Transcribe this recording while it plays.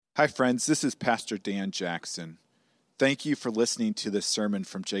Hi, friends. This is Pastor Dan Jackson. Thank you for listening to this sermon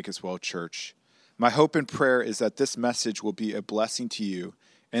from Jacob's Well Church. My hope and prayer is that this message will be a blessing to you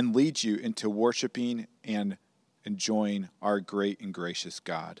and lead you into worshiping and enjoying our great and gracious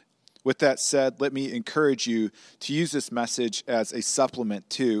God. With that said, let me encourage you to use this message as a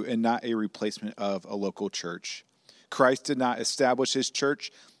supplement to and not a replacement of a local church. Christ did not establish his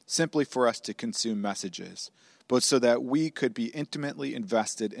church simply for us to consume messages, but so that we could be intimately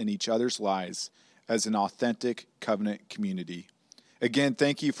invested in each other's lives as an authentic covenant community. Again,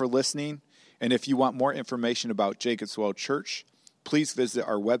 thank you for listening, and if you want more information about Jacob's Well Church, please visit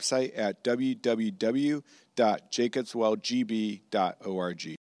our website at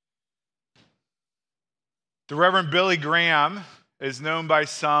www.jacobswellgb.org. The Reverend Billy Graham is known by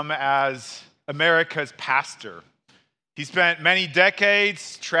some as America's pastor. He spent many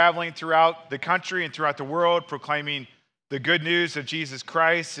decades traveling throughout the country and throughout the world, proclaiming the good news of Jesus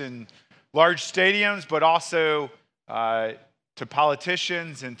Christ in large stadiums, but also to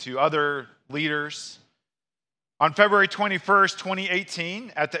politicians and to other leaders. On February 21st,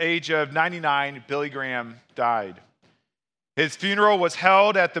 2018, at the age of 99, Billy Graham died. His funeral was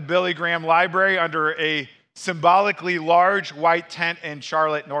held at the Billy Graham Library under a symbolically large white tent in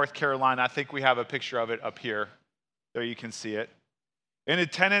Charlotte, North Carolina. I think we have a picture of it up here. There you can see it. In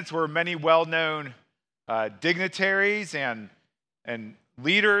attendance were many well-known dignitaries and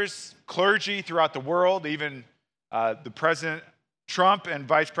leaders, clergy throughout the world. Even the President Trump and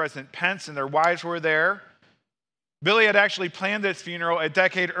Vice President Pence and their wives were there. Billy had actually planned this funeral a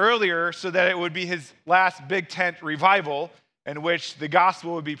decade earlier so that it would be his last big tent revival in which the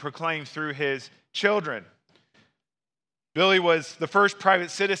gospel would be proclaimed through his children. Billy was the first private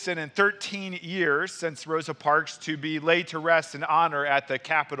citizen in 13 years since Rosa Parks to be laid to rest in honor at the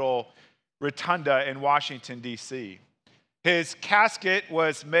Capitol Rotunda in Washington, D.C. His casket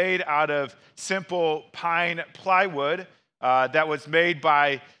was made out of simple pine plywood that was made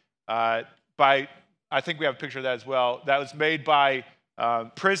by I think we have a picture of that as well, that was made by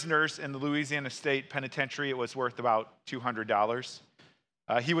prisoners in the Louisiana State Penitentiary. It was worth about $200.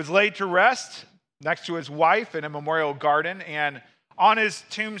 He was laid to rest next to his wife in a memorial garden, and on his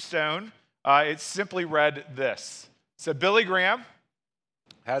tombstone, it simply read this. It said, Billy Graham,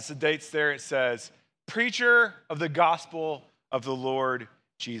 has the dates there. It says, preacher of the gospel of the Lord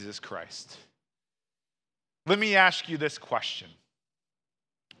Jesus Christ. Let me ask you this question.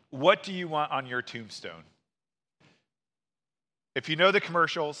 What do you want on your tombstone? If you know the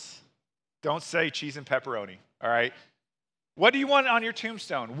commercials, don't say cheese and pepperoni, all right? What do you want on your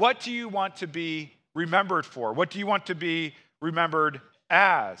tombstone? What do you want to be remembered for? What do you want to be remembered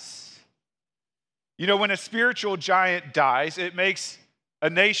as? You know, when a spiritual giant dies, it makes a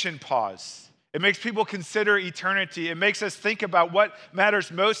nation pause. It makes people consider eternity. It makes us think about what matters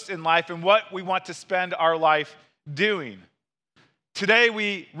most in life and what we want to spend our life doing. Today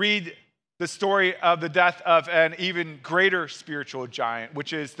we read the story of the death of an even greater spiritual giant,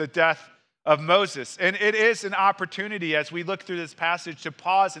 which is the death of Moses. And it is an opportunity as we look through this passage to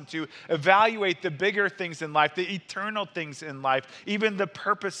pause and to evaluate the bigger things in life, the eternal things in life, even the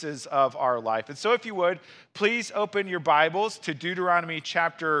purposes of our life. And so if you would, please open your Bibles to Deuteronomy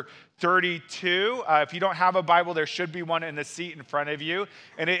chapter 32. If you don't have a Bible, there should be one in the seat in front of you.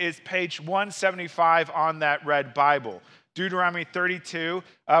 And it is page 175 on that red Bible. Deuteronomy 32.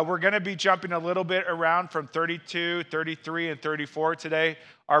 We're going to be jumping a little bit around from 32, 33, and 34 today.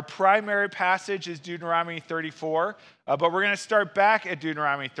 Our primary passage is Deuteronomy 34, but we're going to start back at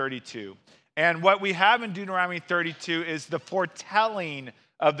Deuteronomy 32. And what we have in Deuteronomy 32 is the foretelling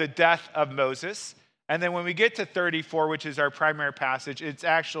of the death of Moses. And then when we get to 34, which is our primary passage, it's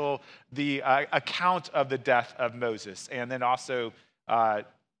the account of the death of Moses, and then also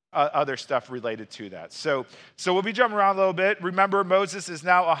other stuff related to that. So we'll be jumping around a little bit. Remember, Moses is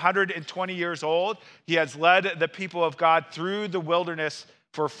now 120 years old. He has led the people of God through the wilderness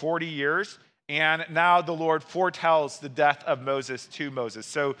for 40 years. And now the Lord foretells the death of Moses to Moses.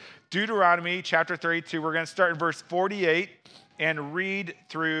 So Deuteronomy chapter 32, we're going to start in verse 48 and read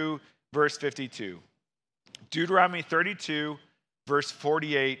through verse 52. Deuteronomy 32, verse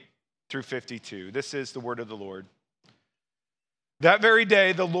 48 through 52. This is the word of the Lord. That very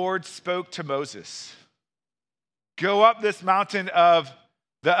day, the Lord spoke to Moses. Go up this mountain of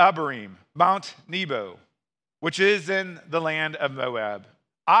the Abarim, Mount Nebo, which is in the land of Moab,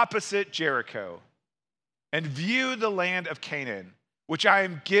 opposite Jericho, and view the land of Canaan, which I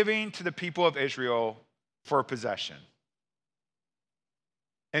am giving to the people of Israel for possession.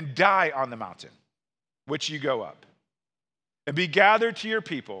 And die on the mountain, which you go up, and be gathered to your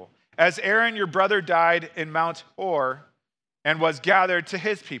people, as Aaron your brother died in Mount Hor, and was gathered to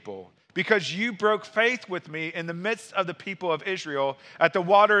his people, because you broke faith with me in the midst of the people of Israel at the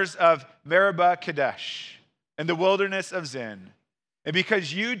waters of Meribah Kadesh, in the wilderness of Zin, and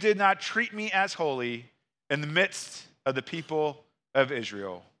because you did not treat me as holy in the midst of the people of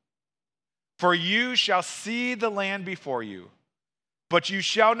Israel. For you shall see the land before you, but you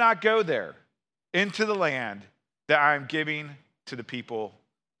shall not go there into the land that I am giving to the people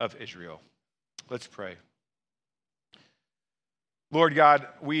of Israel. Let's pray. Lord God,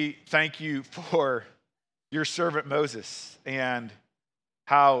 we thank you for your servant Moses and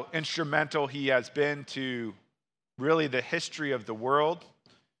how instrumental he has been to really the history of the world,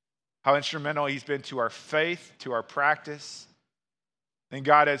 how instrumental he's been to our faith, to our practice. And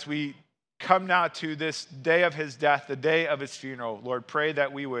God, as we come now to this day of his death, the day of his funeral, Lord, pray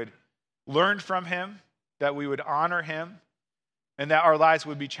that we would learn from him, that we would honor him, and that our lives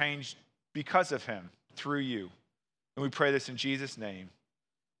would be changed because of him, through you. And we pray this in Jesus' name.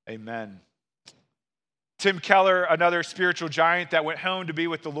 Amen. Tim Keller, another spiritual giant that went home to be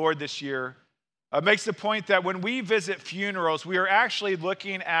with the Lord this year, makes the point that when we visit funerals, we are actually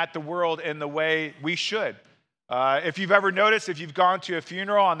looking at the world in the way we should. If you've ever noticed, if you've gone to a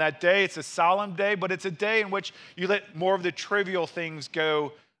funeral on that day, it's a solemn day, but it's a day in which you let more of the trivial things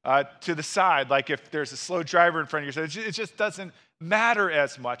go to the side. Like if there's a slow driver in front of you, it just doesn't matter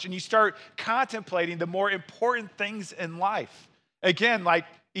as much. And you start contemplating the more important things in life. Again, like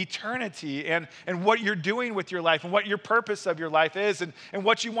eternity and what you're doing with your life and what your purpose of your life is and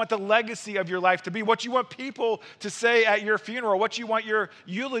what you want the legacy of your life to be, what you want people to say at your funeral, what you want your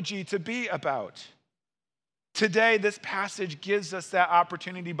eulogy to be about. Today, this passage gives us that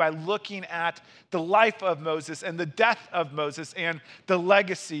opportunity by looking at the life of Moses and the death of Moses and the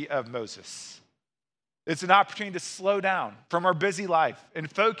legacy of Moses. It's an opportunity to slow down from our busy life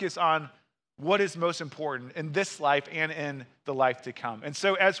and focus on what is most important in this life and in the life to come. And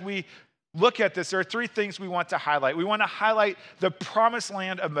so as we look at this, there are three things we want to highlight. We want to highlight the promised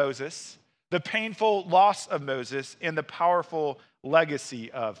land of Moses, the painful loss of Moses, and the powerful legacy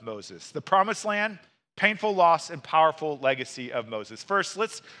of Moses. The promised land, painful loss, and powerful legacy of Moses. First,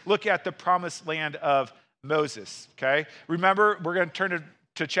 let's look at the promised land of Moses, okay? Remember, we're going to turn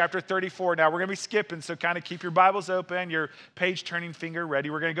to chapter 34 now. We're going to be skipping, so kind of keep your Bibles open, your page-turning finger ready.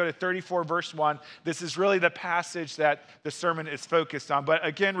 We're going to go to 34, verse 1. This is really the passage that the sermon is focused on. But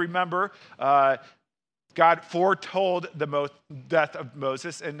again, remember, God foretold the death of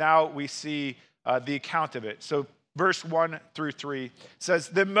Moses, and now we see the account of it. So verse 1 through 3 says,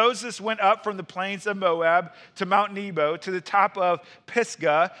 Then Moses went up from the plains of Moab to Mount Nebo, to the top of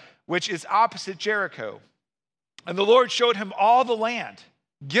Pisgah, which is opposite Jericho. And the Lord showed him all the land,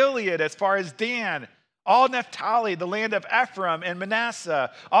 Gilead as far as Dan, all Naphtali, the land of Ephraim and Manasseh,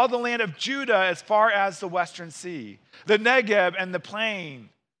 all the land of Judah as far as the western sea, the Negeb and the plain,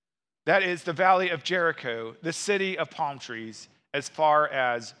 that is the valley of Jericho, the city of palm trees, as far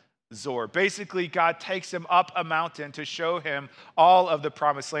as Zor. Basically, God takes him up a mountain to show him all of the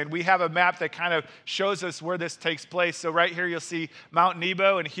promised land. We have a map that kind of shows us where this takes place. So right here, you'll see Mount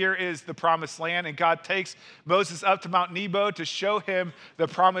Nebo, and here is the promised land. And God takes Moses up to Mount Nebo to show him the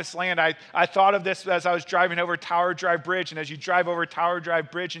promised land. I thought of this as I was driving over Tower Drive Bridge. And as you drive over Tower Drive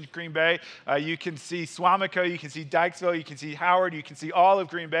Bridge in Green Bay, you can see Swamico, you can see Dykesville, you can see Howard, you can see all of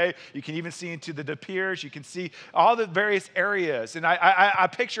Green Bay. You can even see into the De Peers. You can see all the various areas. And I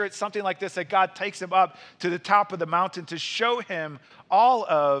picture it something like this, that God takes him up to the top of the mountain to show him all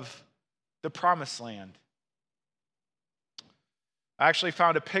of the promised land. I actually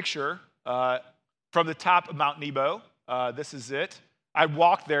found a picture from the top of Mount Nebo. This is it. I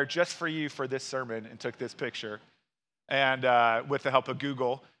walked there just for you for this sermon and took this picture, and with the help of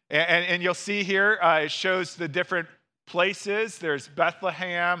Google. And you'll see here, it shows the different places. There's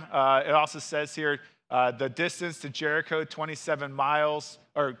Bethlehem. It also says here, the distance to Jericho, 27 miles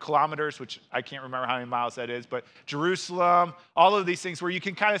or kilometers, which I can't remember how many miles that is, but Jerusalem, all of these things where you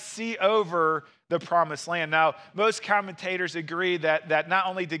can kind of see over the promised land. Now, most commentators agree that not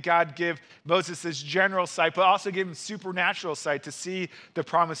only did God give Moses this general sight, but also give him supernatural sight to see the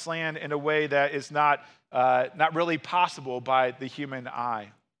promised land in a way that is not really possible by the human eye.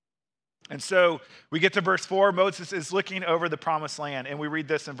 And so we get to verse 4. Moses is looking over the promised land, and we read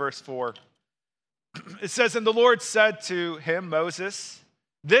this in verse 4. It says, And the Lord said to him, Moses,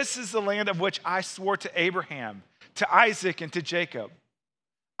 This is the land of which I swore to Abraham, to Isaac, and to Jacob.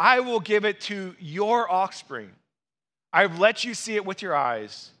 I will give it to your offspring. I have let you see it with your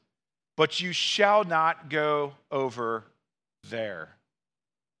eyes, but you shall not go over there.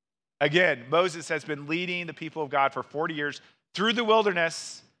 Again, Moses has been leading the people of God for 40 years through the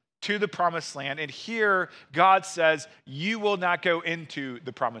wilderness to the promised land. And here God says, you will not go into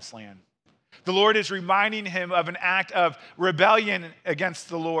the promised land. The Lord is reminding him of an act of rebellion against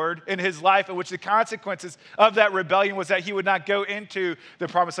the Lord in his life, in which the consequences of that rebellion was that he would not go into the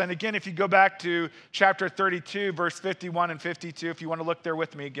promised land. Again, if you go back to chapter 32, verse 51 and 52, if you want to look there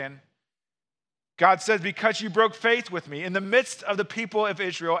with me again, God says, because you broke faith with me in the midst of the people of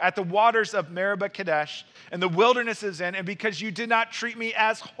Israel at the waters of Meribah Kadesh and the wilderness of Zin, and because you did not treat me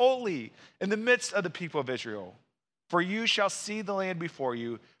as holy in the midst of the people of Israel. For you shall see the land before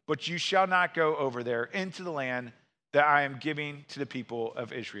you, but you shall not go over there into the land that I am giving to the people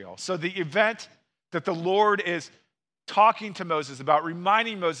of Israel. So the event that the Lord is talking to Moses about,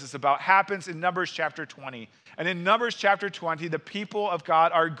 reminding Moses about, happens in Numbers chapter 20. And in Numbers chapter 20, the people of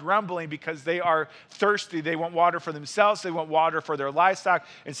God are grumbling because they are thirsty. They want water for themselves. They want water for their livestock.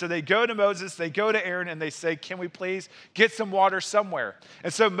 And so they go to Moses, they go to Aaron, and they say, can we please get some water somewhere?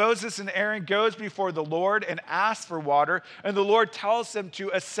 And so Moses and Aaron goes before the Lord and asks for water. And the Lord tells them to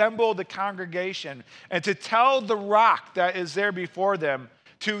assemble the congregation and to tell the rock that is there before them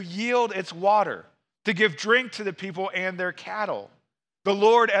to yield its water, to give drink to the people and their cattle. The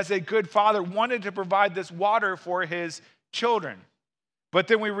Lord, as a good father, wanted to provide this water for his children. But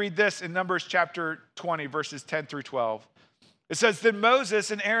then we read this in Numbers chapter 20, verses 10 through 12. It says, then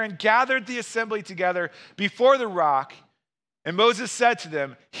Moses and Aaron gathered the assembly together before the rock, and Moses said to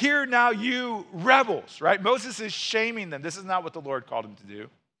them, hear now you rebels, right? Moses is shaming them. This is not what the Lord called him to do.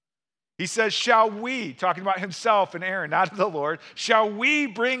 He says, shall we, talking about himself and Aaron, not the Lord, shall we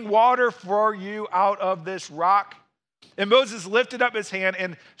bring water for you out of this rock? And Moses lifted up his hand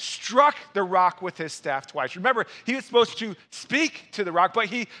and struck the rock with his staff twice. Remember, he was supposed to speak to the rock, but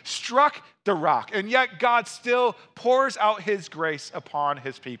he struck the rock. And yet God still pours out his grace upon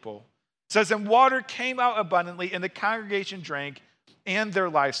his people. It says, and water came out abundantly, and the congregation drank and their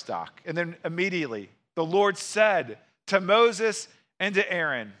livestock. And then immediately the Lord said to Moses and to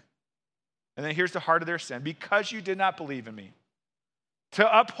Aaron, and then here's the heart of their sin, because you did not believe in me,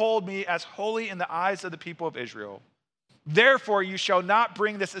 to uphold me as holy in the eyes of the people of Israel, therefore you shall not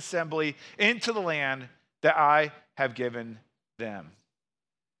bring this assembly into the land that I have given them.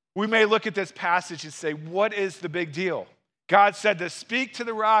 We may look at this passage and say, what is the big deal? God said to speak to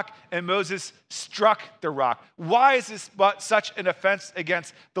the rock, and Moses struck the rock. Why is this but such an offense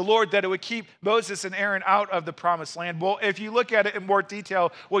against the Lord that it would keep Moses and Aaron out of the promised land? Well, if you look at it in more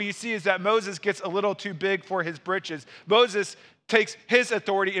detail, what you see is that Moses gets a little too big for his britches. Moses takes his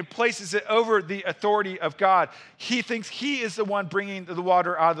authority and places it over the authority of God. He thinks he is the one bringing the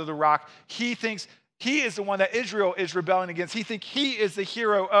water out of the rock. He thinks he is the one that Israel is rebelling against. He thinks he is the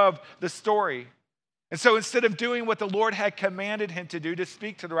hero of the story. And so instead of doing what the Lord had commanded him to do, to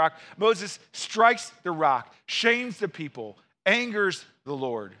speak to the rock, Moses strikes the rock, shames the people, angers the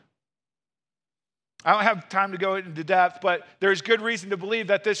Lord. I don't have time to go into depth, but there's good reason to believe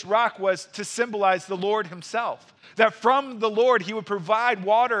that this rock was to symbolize the Lord himself. That from the Lord, he would provide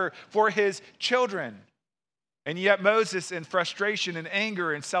water for his children. And yet Moses, in frustration and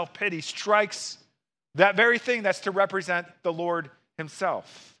anger and self-pity, strikes that very thing that's to represent the Lord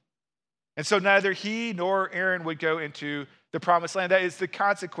himself. And so neither he nor Aaron would go into the promised land. That is the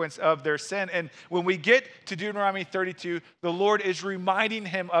consequence of their sin. And when we get to Deuteronomy 32, the Lord is reminding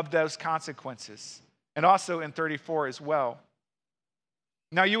him of those consequences. And also in 34 as well.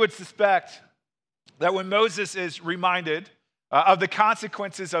 Now you would suspect that when Moses is reminded of the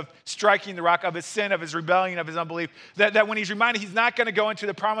consequences of striking the rock, of his sin, of his rebellion, of his unbelief, that when he's reminded he's not going to go into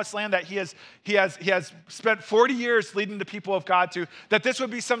the promised land that he has spent 40 years leading the people of God to, that this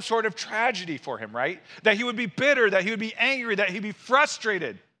would be some sort of tragedy for him, right? That he would be bitter, that he would be angry, that he'd be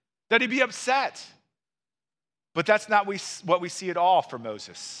frustrated, that he'd be upset. But that's not what we see at all for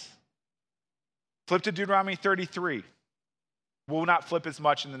Moses. Flip to Deuteronomy 33. We'll not flip as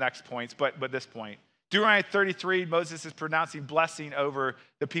much in the next points, but this point. Deuteronomy 33, Moses is pronouncing blessing over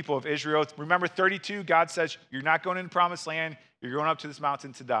the people of Israel. Remember 32, God says, you're not going into the promised land. You're going up to this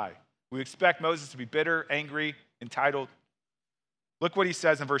mountain to die. We expect Moses to be bitter, angry, entitled. Look what he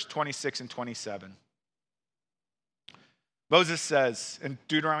says in verse 26 and 27. Moses says in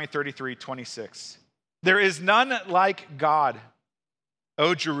Deuteronomy 33, 26, there is none like God,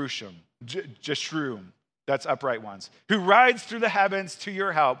 O Jerusalem, Jeshurun, that's upright ones, who rides through the heavens to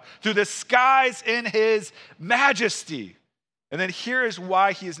your help, through the skies in his majesty. And then here is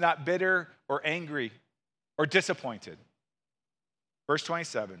why he is not bitter or angry or disappointed. Verse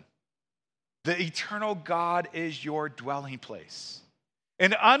 27, the eternal God is your dwelling place,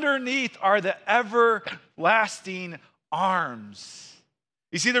 and underneath are the everlasting arms.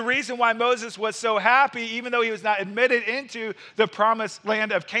 You see, the reason why Moses was so happy, even though he was not admitted into the promised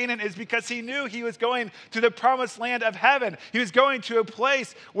land of Canaan, is because he knew he was going to the promised land of heaven. He was going to a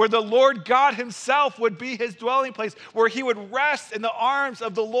place where the Lord God himself would be his dwelling place, where he would rest in the arms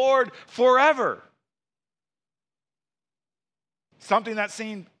of the Lord forever. Something that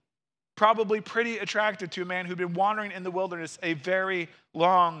seemed probably pretty attractive to a man who'd been wandering in the wilderness a very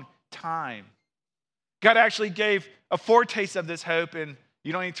long time. God actually gave a foretaste of this hope, and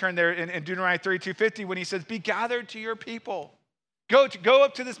you don't need to turn there in Deuteronomy 32:50 when he says, be gathered to your people. Go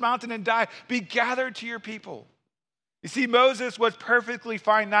up to this mountain and die. Be gathered to your people. You see, Moses was perfectly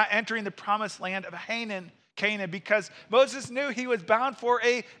fine not entering the promised land of Canaan, because Moses knew he was bound for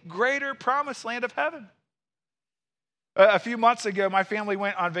a greater promised land of heaven. A few months ago, my family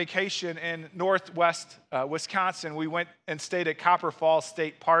went on vacation in northwest Wisconsin. We went and stayed at Copper Falls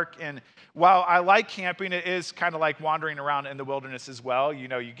State Park. And while I like camping, it is kind of like wandering around in the wilderness as well. You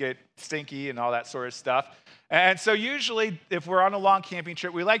know, you get stinky and all that sort of stuff. And so usually, if we're on a long camping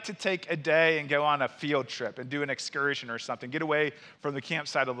trip, we like to take a day and go on a field trip and do an excursion or something, get away from the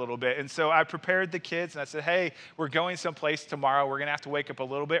campsite a little bit. And so I prepared the kids and I said, hey, we're going someplace tomorrow. We're going to have to wake up a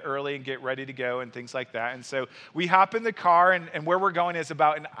little bit early and get ready to go and things like that. And so we hop in the car, and where we're going is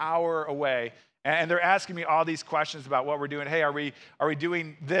about an hour away. And they're asking me all these questions about what we're doing. Hey, are we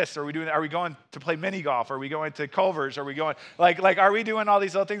doing this? Are we going to play mini golf? Are we going to Culver's? Are we going are we doing all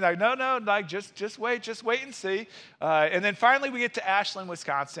these other things? Like, no, like just wait and see. And then finally we get to Ashland,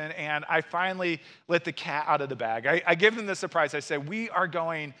 Wisconsin, and I finally let the cat out of the bag. I give them the surprise. I said, we are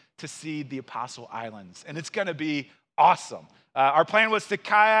going to see the Apostle Islands, and it's going to be awesome. Our plan was to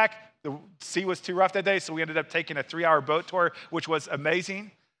kayak. The sea was too rough that day, so we ended up taking a 3-hour boat tour, which was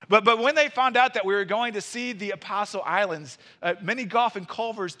amazing. But when they found out that we were going to see the Apostle Islands, mini golf and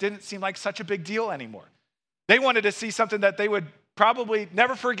Culver's didn't seem like such a big deal anymore. They wanted to see something that they would probably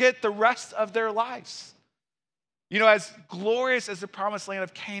never forget the rest of their lives. You know, as glorious as the promised land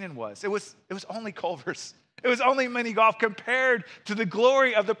of Canaan was, it was only Culver's. It was only mini golf compared to the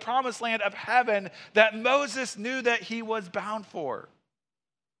glory of the promised land of heaven that Moses knew that he was bound for.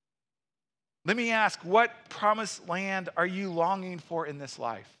 Let me ask, what promised land are you longing for in this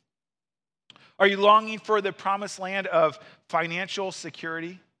life? Are you longing for the promised land of financial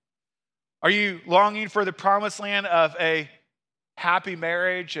security? Are you longing for the promised land of a happy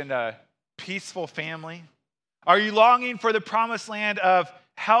marriage and a peaceful family? Are you longing for the promised land of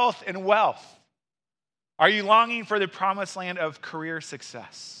health and wealth? Are you longing for the promised land of career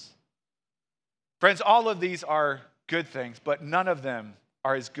success? Friends, all of these are good things, but none of them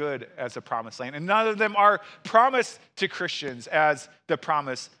are as good as the promised land. And none of them are promised to Christians as the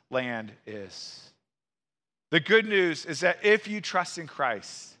promised land is. The good news is that if you trust in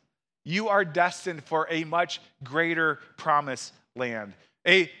Christ, you are destined for a much greater promised land,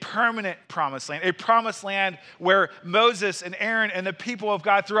 a permanent promised land, a promised land where Moses and Aaron and the people of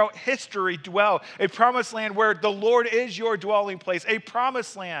God throughout history dwell, a promised land where the Lord is your dwelling place, a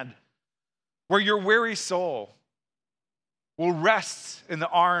promised land where your weary soul will rest in the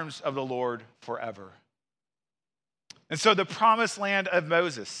arms of the Lord forever. And so the promised land of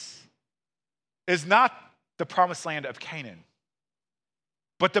Moses is not the promised land of Canaan,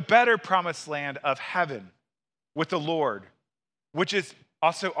 but the better promised land of heaven with the Lord, which is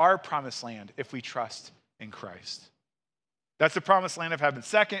also our promised land if we trust in Christ. That's the promised land of heaven.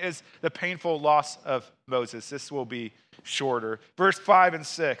 Second is the painful loss of Moses. This will be shorter. Verse 5 and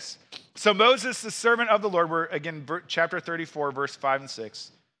 6. So Moses, the servant of the Lord, we're again, chapter 34, verse 5 and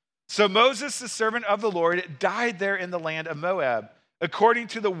 6. So Moses, the servant of the Lord, died there in the land of Moab, according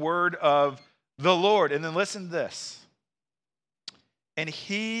to the word of the Lord. And then listen to this. And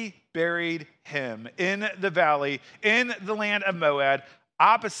he buried him in the valley, in the land of Moab,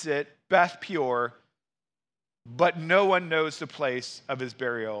 opposite Beth Peor, but no one knows the place of his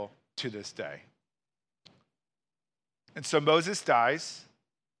burial to this day. And so Moses dies,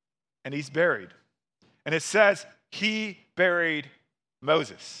 and he's buried. And it says he buried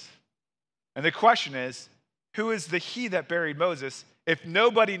Moses. And the question is, who is the he that buried Moses if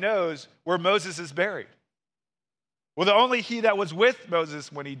nobody knows where Moses is buried? Well, the only he that was with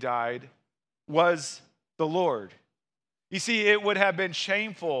Moses when he died was the Lord. You see, it would have been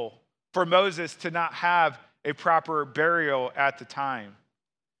shameful for Moses to not have a proper burial at the time.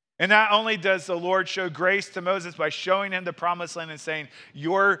 And not only does the Lord show grace to Moses by showing him the promised land and saying,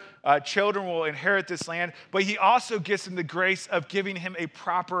 your children will inherit this land, but he also gives him the grace of giving him a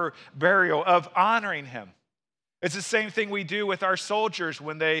proper burial, of honoring him. It's the same thing we do with our soldiers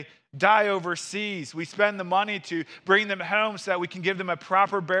when they die overseas. We spend the money to bring them home so that we can give them a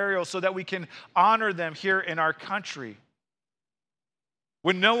proper burial, so that we can honor them here in our country.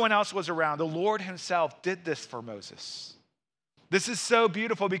 when no one else was around, the Lord himself did this for Moses. This is so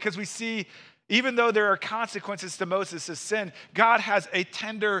beautiful because we see, even though there are consequences to Moses' sin, God has a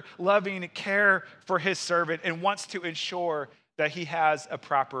tender, loving care for his servant and wants to ensure that he has a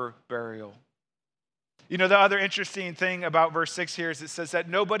proper burial. You know, the other interesting thing about verse 6 here is it says that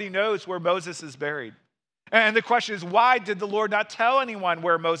nobody knows where Moses is buried. And the question is, why did the Lord not tell anyone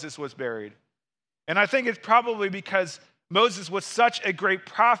where Moses was buried? And I think it's probably because Moses was such a great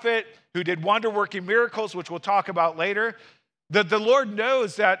prophet who did wonder-working miracles, which we'll talk about later, that the Lord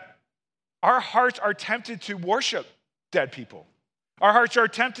knows that our hearts are tempted to worship dead people. Our hearts are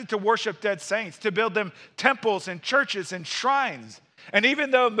tempted to worship dead saints, to build them temples and churches and shrines. And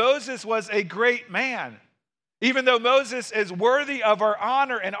even though Moses was a great man, even though Moses is worthy of our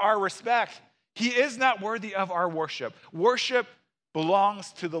honor and our respect, he is not worthy of our worship. Worship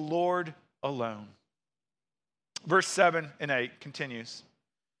belongs to the Lord alone. Verse 7 and 8 continues.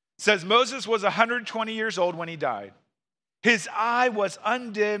 It says, Moses was 120 years old when he died. His eye was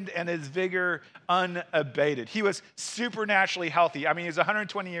undimmed and his vigor unabated. He was supernaturally healthy. I mean, he was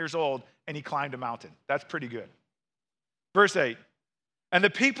 120 years old and he climbed a mountain. That's pretty good. Verse 8. And the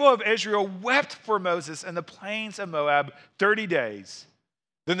people of Israel wept for Moses in the plains of Moab 30 days.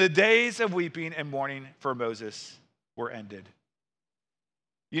 Then the days of weeping and mourning for Moses were ended.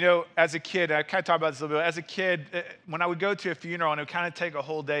 You know, as a kid, I kind of talked about this a little bit. As a kid, when I would go to a funeral and it would kind of take a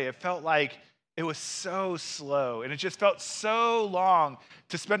whole day, it felt like it was so slow. And it just felt so long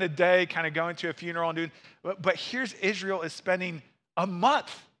to spend a day kind of going to a funeral and doing. But here's Israel is spending a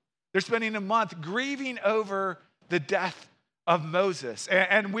month. They're spending a month grieving over the death of Moses.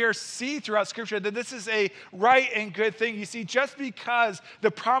 And we see throughout Scripture that this is a right and good thing. You see, just because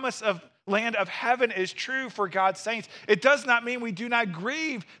the promise of land of heaven is true for God's saints, it does not mean we do not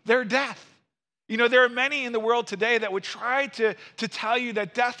grieve their death. You know, there are many in the world today that would try to tell you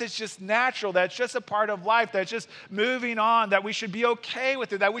that death is just natural, that it's just a part of life, that it's just moving on, that we should be okay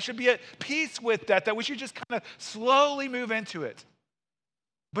with it, that we should be at peace with that we should just kind of slowly move into it.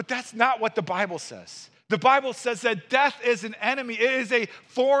 But that's not what the Bible says. The Bible says that death is an enemy. It is a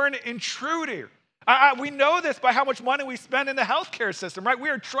foreign intruder. We know this by how much money we spend in the healthcare system, right? We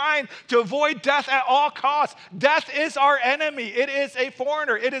are trying to avoid death at all costs. Death is our enemy. It is a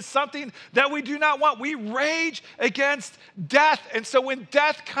foreigner. It is something that we do not want. We rage against death. And so when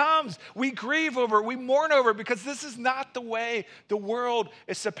death comes, we grieve over it, we mourn over it, because this is not the way the world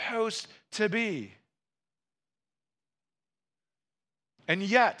is supposed to be. And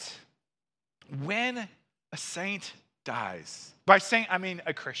yet, when a saint dies, by saint I mean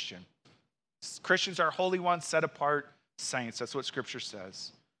a Christian. Christians are holy ones, set apart saints. That's what Scripture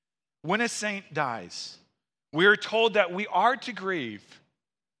says. When a saint dies, we are told that we are to grieve,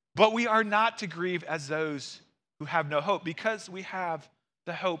 but we are not to grieve as those who have no hope, because we have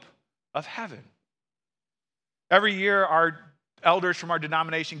the hope of heaven. Every year, our elders from our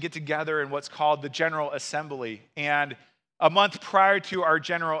denomination get together in what's called the General Assembly. And a month prior to our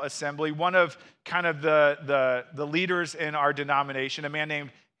General Assembly, one of kind of the leaders in our denomination, a man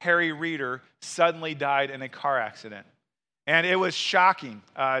named Harry Reeder, suddenly died in a car accident. And it was shocking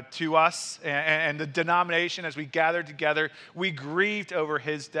to us and the denomination as we gathered together. We grieved over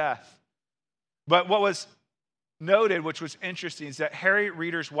his death. But what was noted, which was interesting, is that Harry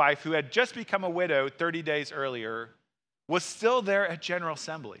Reeder's wife, who had just become a widow 30 days earlier, was still there at General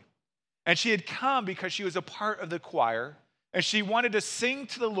Assembly. And she had come because she was a part of the choir, and she wanted to sing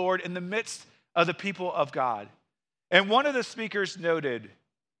to the Lord in the midst of the people of God. And one of the speakers noted,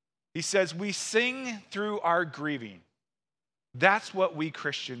 he says, we sing through our grieving. That's what we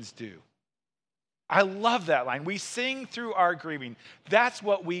Christians do. I love that line. We sing through our grieving. That's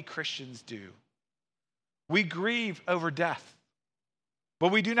what we Christians do. We grieve over death,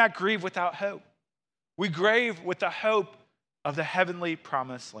 but we do not grieve without hope. We grieve with the hope of the heavenly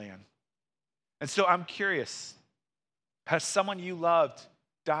promised land. And so I'm curious, has someone you loved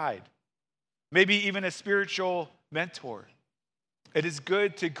died? Maybe even a spiritual mentor. It is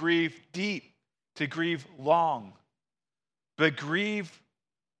good to grieve deep, to grieve long, but grieve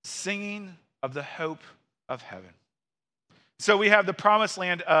singing of the hope of heaven. So we have the promised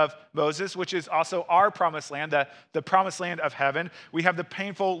land of Moses, which is also our promised land, the promised land of heaven. We have the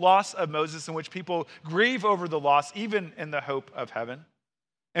painful loss of Moses, in which people grieve over the loss, even in the hope of heaven.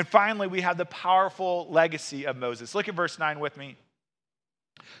 And finally, we have the powerful legacy of Moses. Look at verse 9 with me.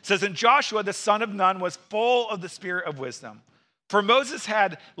 It says, and Joshua, the son of Nun, was full of the spirit of wisdom, for Moses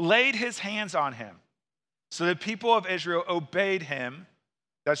had laid his hands on him. So the people of Israel obeyed him,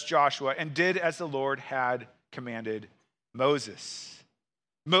 that's Joshua, and did as the Lord had commanded Moses.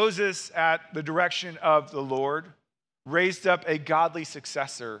 Moses, at the direction of the Lord, raised up a godly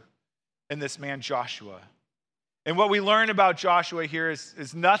successor in this man Joshua. And what we learn about Joshua here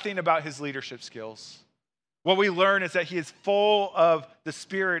is nothing about his leadership skills. What we learn is that he is full of the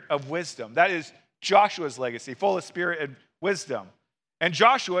spirit of wisdom. That is Joshua's legacy, full of spirit and wisdom. And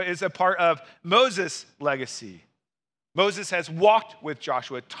Joshua is a part of Moses' legacy. Moses has walked with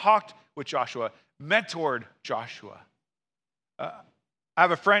Joshua, talked with Joshua, mentored Joshua. I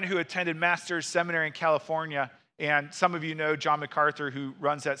have a friend who attended Master's Seminary in California, and some of you know John MacArthur, who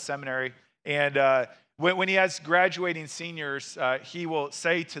runs that seminary. And when he has graduating seniors, he will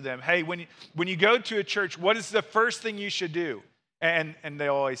say to them, hey, when you go to a church, what is the first thing you should do? And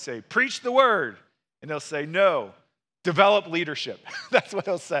they'll always say, preach the word. And they'll say, no, develop leadership. That's what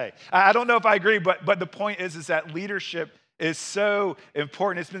he'll say. I don't know if I agree, but the point is that leadership is so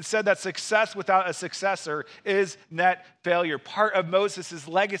important. It's been said that success without a successor is net failure. Part of Moses'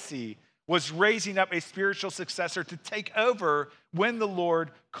 legacy was raising up a spiritual successor to take over when the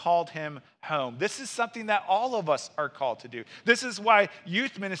Lord called him home. This is something that all of us are called to do. This is why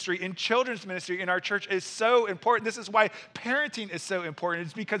youth ministry and children's ministry in our church is so important. This is why parenting is so important.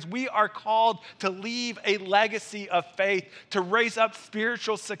 It's because we are called to leave a legacy of faith, to raise up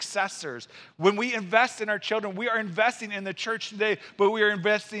spiritual successors. When we invest in our children, we are investing in the church today, but we are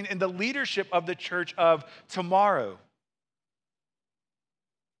investing in the leadership of the church of tomorrow.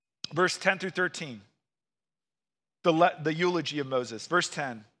 Verse 10 through 13, the eulogy of Moses. Verse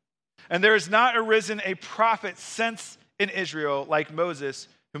 10, and there has not arisen a prophet since in Israel like Moses,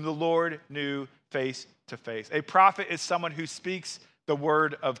 whom the Lord knew face to face. A prophet is someone who speaks the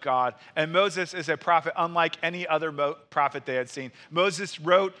word of God. And Moses is a prophet unlike any other prophet they had seen. Moses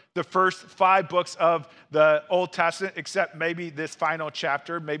wrote the first 5 books of the Old Testament, except maybe this final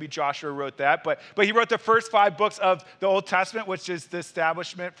chapter. Maybe Joshua wrote that. But he wrote the first 5 books of the Old Testament, which is the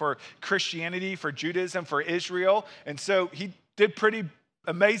establishment for Christianity, for Judaism, for Israel. And so he did pretty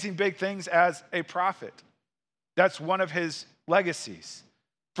amazing big things as a prophet. That's one of his legacies.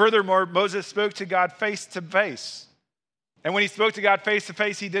 Furthermore, Moses spoke to God face to face. And when he spoke to God face to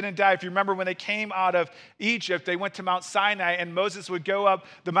face, he didn't die. If you remember when they came out of Egypt, they went to Mount Sinai, and Moses would go up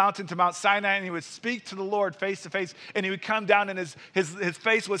the mountain to Mount Sinai, and he would speak to the Lord face to face, and he would come down, and his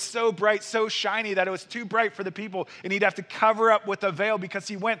face was so bright, so shiny that it was too bright for the people, and he'd have to cover up with a veil because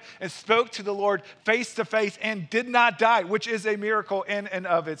he went and spoke to the Lord face to face and did not die, which is a miracle in and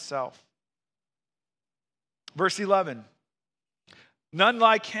of itself. Verse 11. None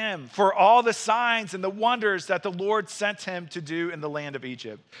like him, for all the signs and the wonders that the Lord sent him to do in the land of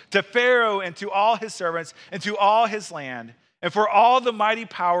Egypt, to Pharaoh and to all his servants and to all his land, and for all the mighty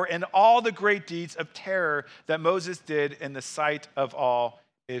power and all the great deeds of terror that Moses did in the sight of all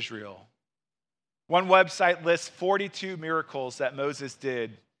Israel. One website lists 42 miracles that Moses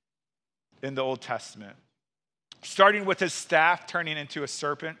did in the Old Testament, starting with his staff turning into a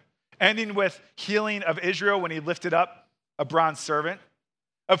serpent, ending with healing of Israel when he lifted up a bronze servant.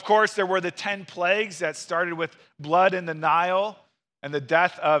 Of course, there were the 10 plagues that started with blood in the Nile and the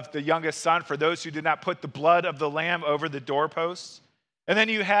death of the youngest son for those who did not put the blood of the lamb over the doorposts. And then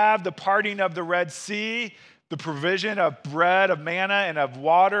you have the parting of the Red Sea, the provision of bread, of manna, and of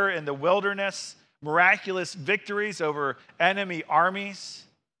water in the wilderness, miraculous victories over enemy armies.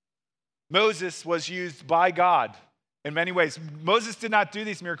 Moses was used by God in many ways. Moses did not do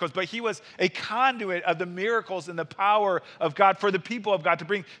these miracles, but he was a conduit of the miracles and the power of God for the people of God, to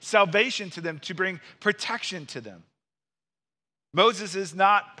bring salvation to them, to bring protection to them. Moses is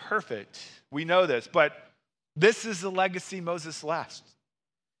not perfect. We know this, but this is the legacy Moses left.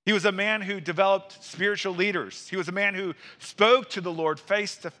 He was a man who developed spiritual leaders. He was a man who spoke to the Lord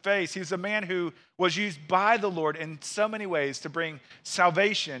face to face. He was a man who was used by the Lord in so many ways to bring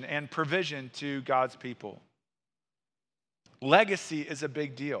salvation and provision to God's people. Legacy is a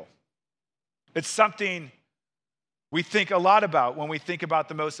big deal. It's something we think a lot about when we think about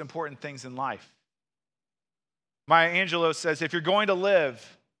the most important things in life. Maya Angelou says, if you're going to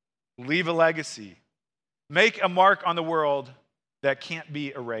live, leave a legacy. Make a mark on the world that can't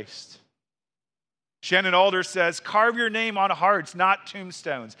be erased. Shannon Alder says, carve your name on hearts, not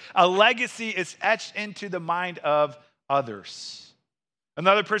tombstones. A legacy is etched into the mind of others.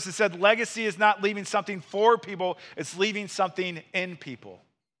 Another person said, legacy is not leaving something for people, it's leaving something in people.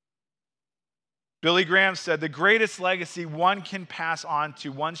 Billy Graham said, the greatest legacy one can pass on to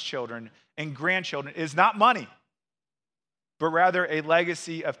one's children and grandchildren is not money, but rather a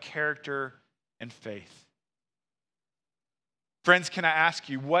legacy of character and faith. Friends, can I ask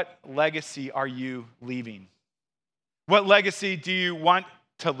you, what legacy are you leaving? What legacy do you want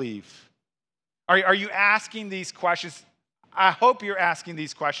to leave? Are you asking these questions? I hope you're asking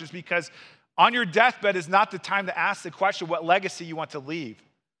these questions because On your deathbed is not the time to ask the question what legacy you want to leave.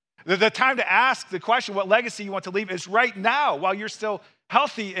 The time to ask the question what legacy you want to leave is right now while you're still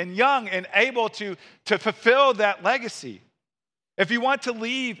healthy and young and able to fulfill that legacy. If you want to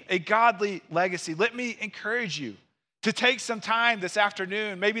leave a godly legacy, let me encourage you to take some time this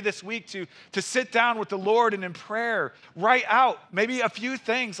afternoon, maybe this week, to sit down with the Lord and in prayer, write out maybe a few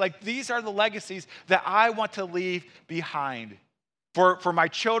things like these are the legacies that I want to leave behind for my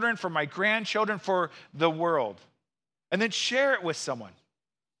children, for my grandchildren, for the world. And then share it with someone.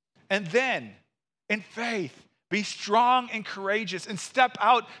 And then, in faith, be strong and courageous and step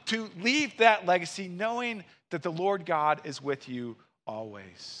out to leave that legacy knowing that the Lord God is with you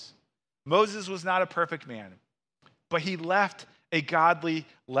always. Moses was not a perfect man, but he left a godly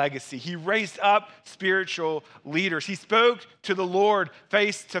legacy. He raised up spiritual leaders. He spoke to the Lord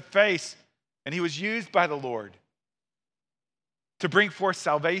face to face, and he was used by the Lord to bring forth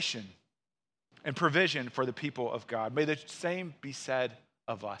salvation and provision for the people of God. May the same be said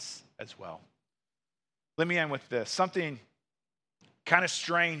of us as well. Let me end with this. Something kind of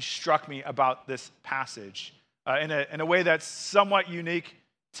strange struck me about this passage in a way that's somewhat unique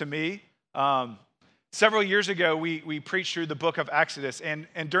to me. Several years ago, we preached through the book of Exodus, and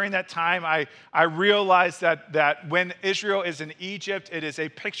during that time, I realized that when Israel is in Egypt, it is a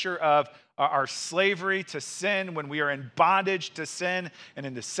picture of our slavery to sin, when we are in bondage to sin and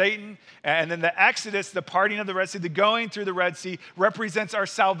into Satan. And then the Exodus, the parting of the Red Sea, the going through the Red Sea, represents our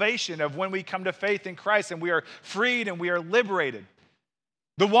salvation of when we come to faith in Christ and we are freed and we are liberated.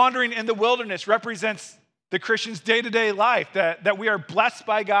 The wandering in the wilderness represents the Christian's day-to-day life, that we are blessed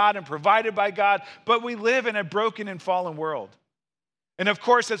by God and provided by God, but we live in a broken and fallen world. And of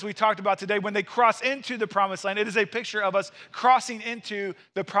course, as we talked about today, when they cross into the promised land, it is a picture of us crossing into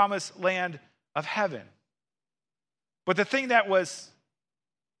the promised land of heaven. But the thing that was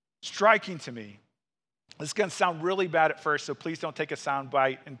striking to me, this is going to sound really bad at first, so please don't take a sound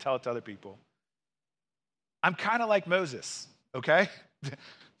bite and tell it to other people. I'm kind of like Moses, okay?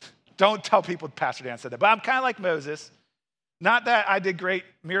 Don't tell people Pastor Dan said that, but I'm kind of like Moses. Not that I did great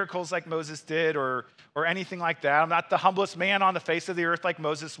miracles like Moses did or anything like that. I'm not the humblest man on the face of the earth like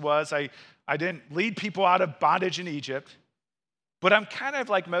Moses was. I didn't lead people out of bondage in Egypt. But I'm kind of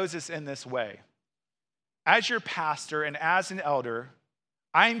like Moses in this way. As your pastor and as an elder,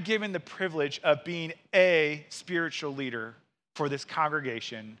 I'm given the privilege of being a spiritual leader for this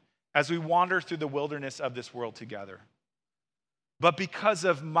congregation as we wander through the wilderness of this world together. But because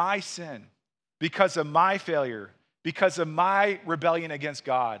of my sin, because of my failure, because of my rebellion against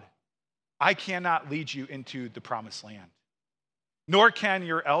God, I cannot lead you into the promised land. Nor can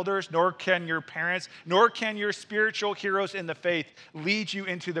your elders, nor can your parents, nor can your spiritual heroes in the faith lead you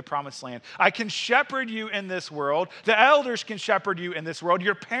into the promised land. I can shepherd you in this world. The elders can shepherd you in this world.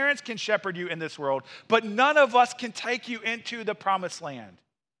 Your parents can shepherd you in this world. But none of us can take you into the promised land.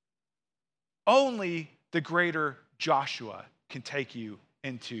 Only the greater Joshua can take you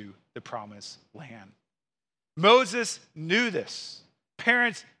into the promised land. Moses knew this.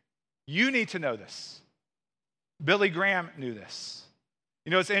 Parents, you need to know this. Billy Graham knew this.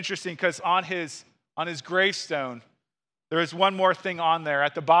 You know, it's interesting because on his gravestone, there is one more thing on there.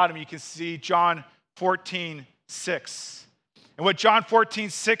 At the bottom, you can see John 14:6. And what John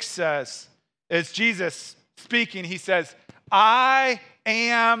 14:6 says is Jesus speaking. He says, I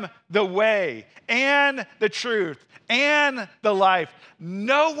am the way and the truth and the life.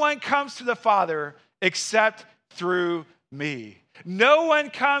 No one comes to the Father except through me. No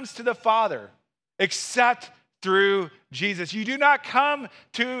one comes to the Father except through Jesus. You do not come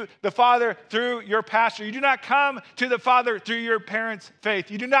to the Father through your pastor. You do not come to the Father through your parents'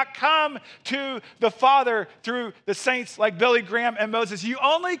 faith. You do not come to the Father through the saints like Billy Graham and Moses. You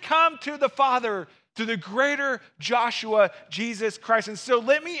only come to the Father through the greater Joshua, Jesus Christ. And so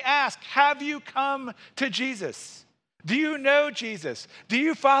let me ask, have you come to Jesus? Do you know Jesus? Do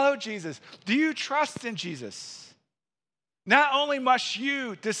you follow Jesus? Do you trust in Jesus? Not only must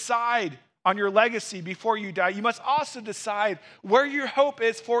you decide on your legacy before you die, you must also decide where your hope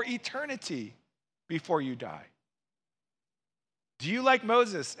is for eternity before you die. Do you, like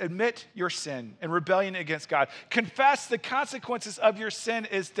Moses, admit your sin and rebellion against God? Confess the consequences of your sin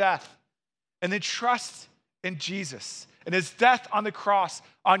is death, and then trust in Jesus and his death on the cross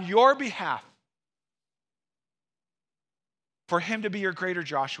on your behalf for him to be your greater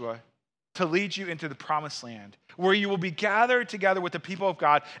Joshua, to lead you into the promised land, where you will be gathered together with the people of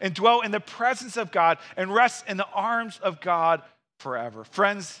God and dwell in the presence of God and rest in the arms of God forever.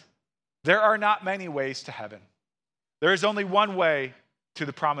 Friends, there are not many ways to heaven. There is only one way to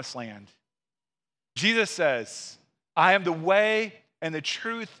the promised land. Jesus says, I am the way and the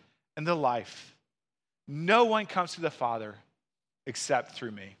truth and the life. No one comes to the Father except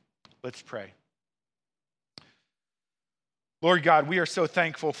through me. Let's pray. Lord God, we are so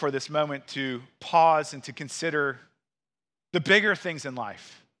thankful for this moment to pause and to consider the bigger things in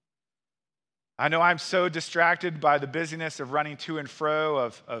life. I know I'm so distracted by the busyness of running to and fro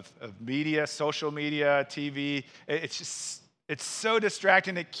of media, social media, TV. It's so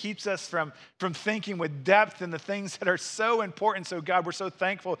distracting. It keeps us from thinking with depth in the things that are so important. So God, we're so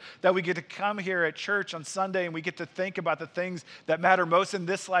thankful that we get to come here at church on Sunday and we get to think about the things that matter most in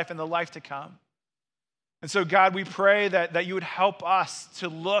this life and the life to come. And so God, we pray that you would help us to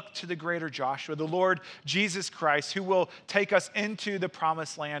look to the greater Joshua, the Lord Jesus Christ, who will take us into the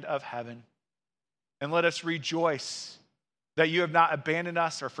promised land of heaven. And let us rejoice that you have not abandoned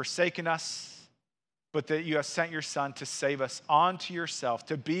us or forsaken us, but that you have sent your Son to save us onto yourself,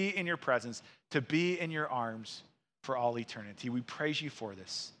 to be in your presence, to be in your arms for all eternity. We praise you for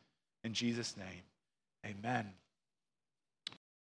this. In Jesus' name, amen.